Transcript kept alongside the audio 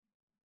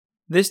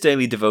This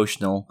daily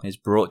devotional is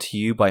brought to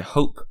you by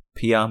Hope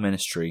PR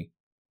Ministry.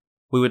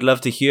 We would love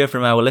to hear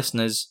from our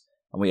listeners,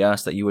 and we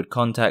ask that you would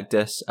contact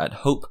us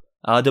at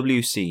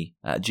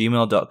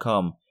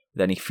hoperwc@gmail.com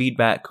with any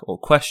feedback or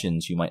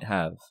questions you might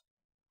have.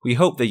 We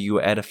hope that you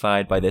were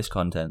edified by this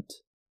content.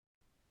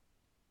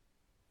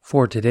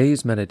 For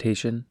today's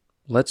meditation,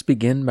 let's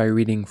begin by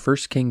reading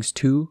 1 Kings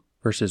 2,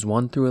 verses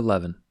 1 through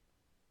 11.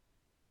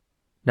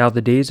 Now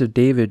the days of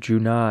David drew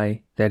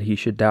nigh that he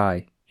should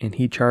die, and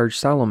he charged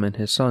Solomon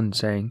his son,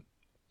 saying,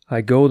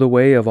 I go the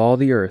way of all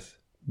the earth.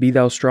 Be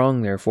thou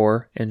strong,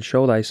 therefore, and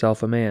show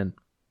thyself a man.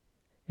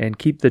 And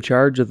keep the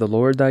charge of the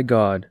Lord thy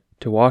God,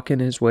 to walk in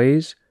his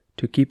ways,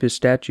 to keep his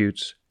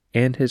statutes,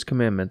 and his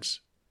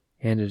commandments,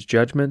 and his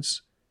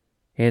judgments,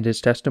 and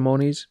his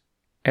testimonies,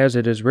 as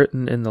it is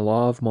written in the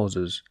law of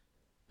Moses,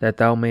 that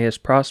thou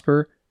mayest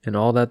prosper in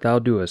all that thou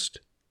doest,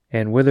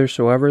 and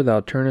whithersoever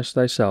thou turnest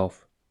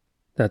thyself,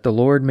 that the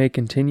Lord may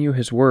continue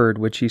his word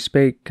which he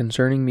spake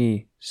concerning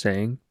me,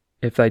 saying,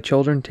 If thy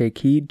children take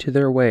heed to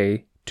their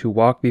way, to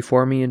walk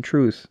before me in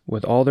truth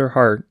with all their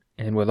heart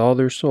and with all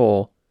their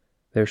soul,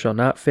 there shall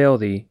not fail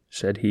thee,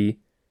 said he,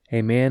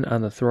 a man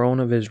on the throne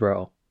of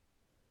Israel.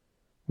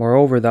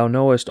 Moreover, thou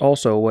knowest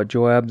also what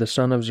Joab the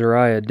son of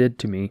Zeruiah did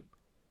to me,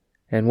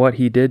 and what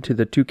he did to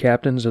the two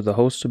captains of the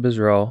hosts of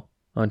Israel,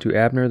 unto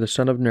Abner the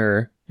son of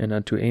Ner, and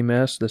unto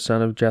Amas the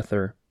son of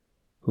Jether,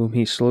 whom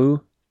he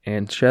slew,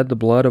 and shed the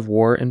blood of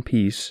war and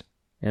peace,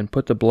 and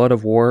put the blood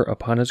of war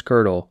upon his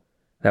girdle,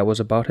 that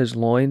was about his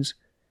loins,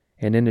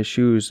 and in his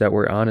shoes that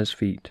were on his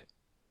feet.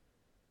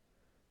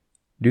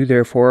 Do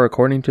therefore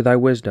according to thy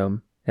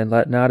wisdom, and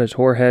let not his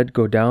whorehead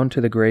go down to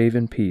the grave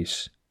in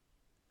peace.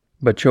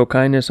 But show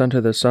kindness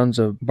unto the sons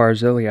of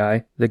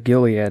Barzillai the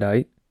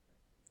Gileadite,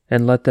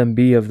 and let them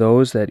be of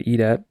those that eat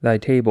at thy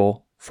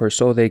table, for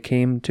so they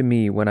came to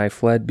me when I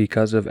fled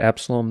because of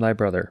Absalom thy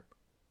brother.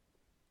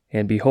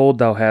 And behold,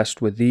 thou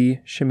hast with thee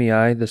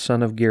Shimei the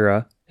son of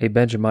Gera, a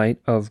Benjamite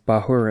of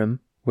Bahurim,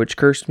 which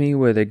cursed me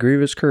with a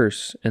grievous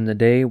curse in the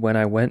day when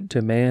I went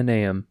to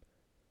Mahanaim.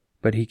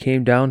 But he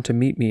came down to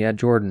meet me at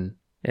Jordan,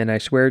 and I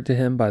sware to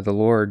him by the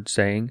Lord,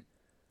 saying,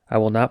 I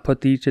will not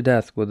put thee to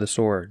death with the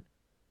sword.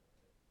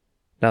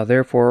 Now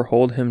therefore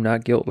hold him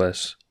not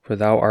guiltless, for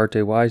thou art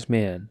a wise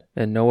man,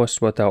 and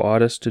knowest what thou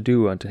oughtest to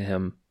do unto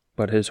him,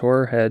 but his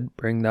whorehead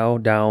bring thou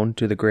down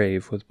to the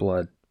grave with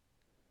blood.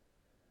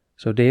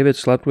 So David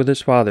slept with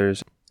his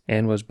fathers,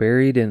 and was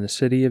buried in the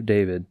city of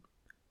David.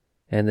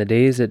 And the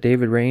days that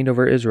David reigned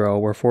over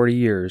Israel were 40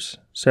 years.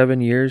 7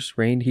 years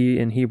reigned he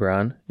in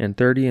Hebron, and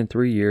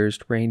 33 years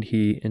reigned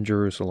he in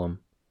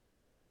Jerusalem.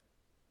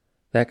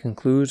 That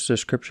concludes the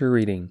scripture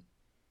reading.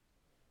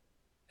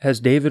 As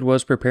David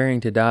was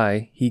preparing to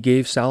die, he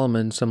gave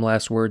Solomon some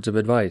last words of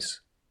advice.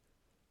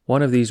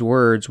 One of these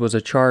words was a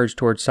charge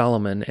toward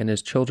Solomon and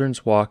his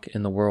children's walk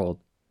in the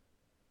world.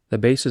 The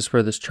basis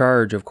for this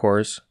charge, of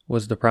course,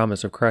 was the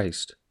promise of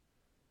Christ.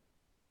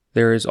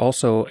 There is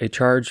also a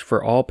charge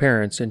for all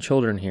parents and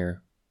children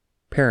here.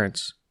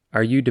 Parents,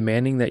 are you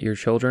demanding that your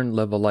children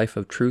live a life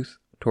of truth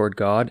toward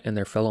God and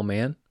their fellow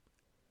man?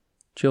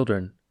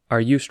 Children, are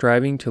you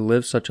striving to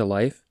live such a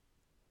life?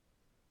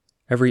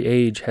 Every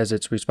age has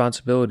its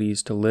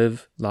responsibilities to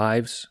live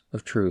lives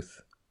of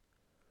truth.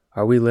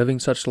 Are we living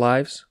such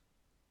lives?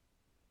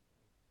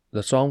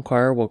 The Psalm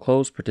Choir will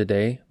close for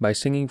today by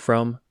singing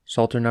from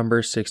Psalter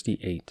number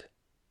 68.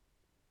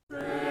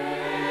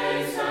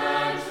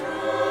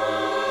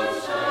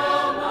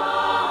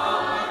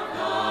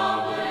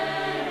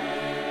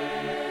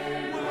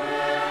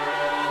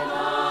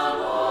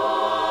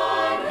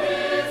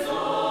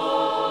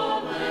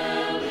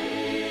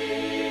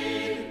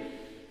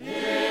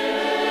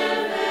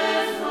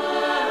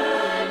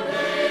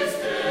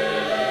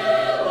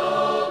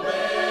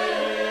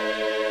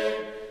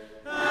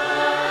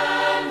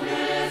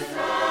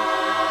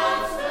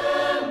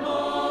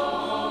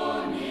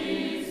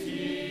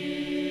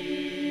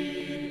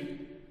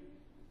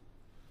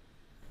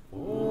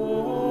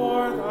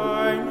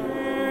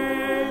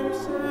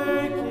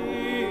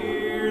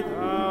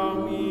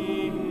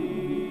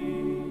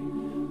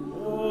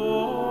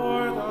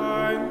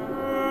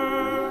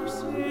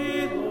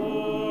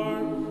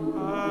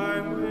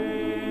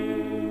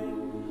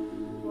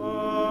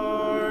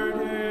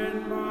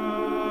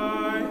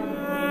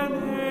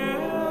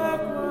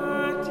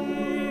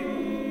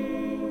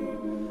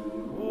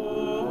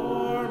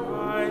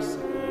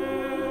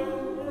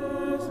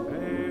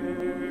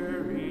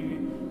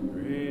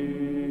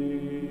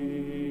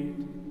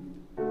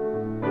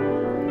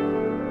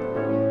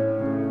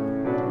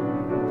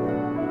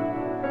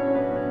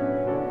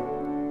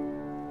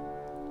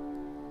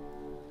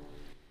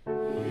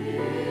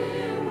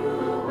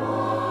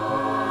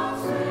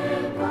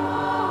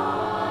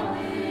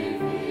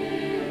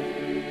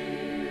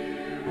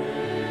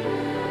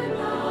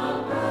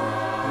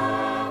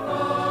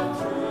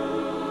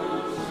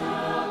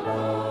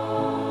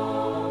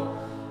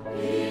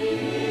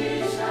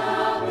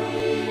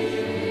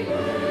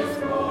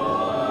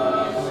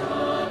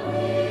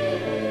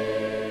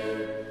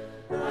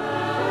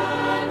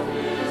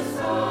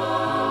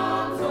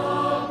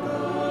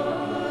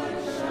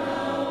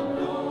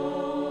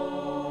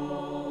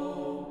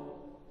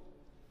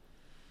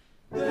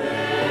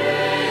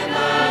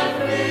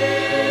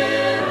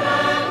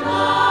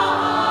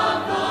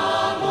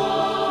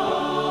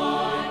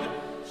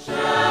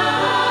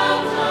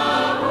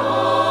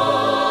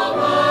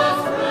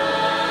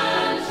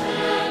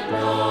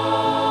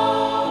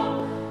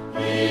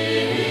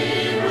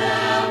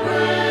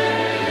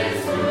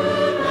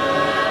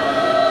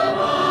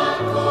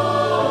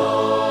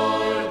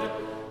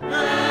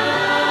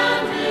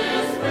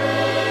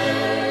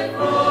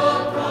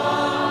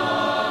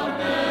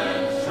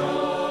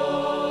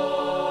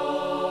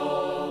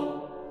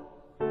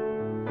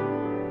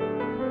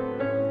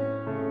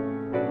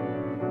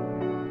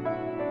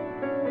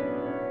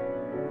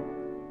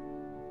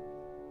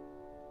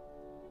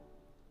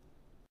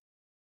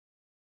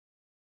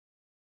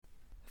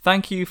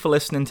 Thank you for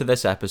listening to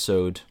this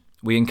episode.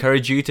 We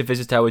encourage you to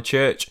visit our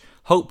church,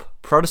 Hope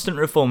Protestant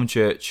Reformed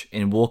Church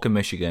in Walker,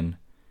 Michigan.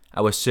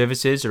 Our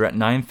services are at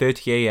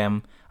 9:30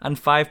 a.m. and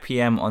 5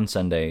 p.m. on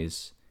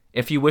Sundays.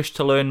 If you wish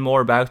to learn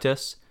more about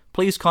us,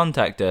 please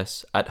contact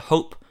us at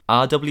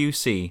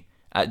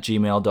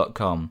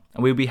hoperwc@gmail.com,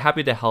 and we'll be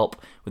happy to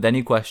help with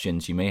any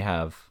questions you may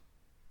have.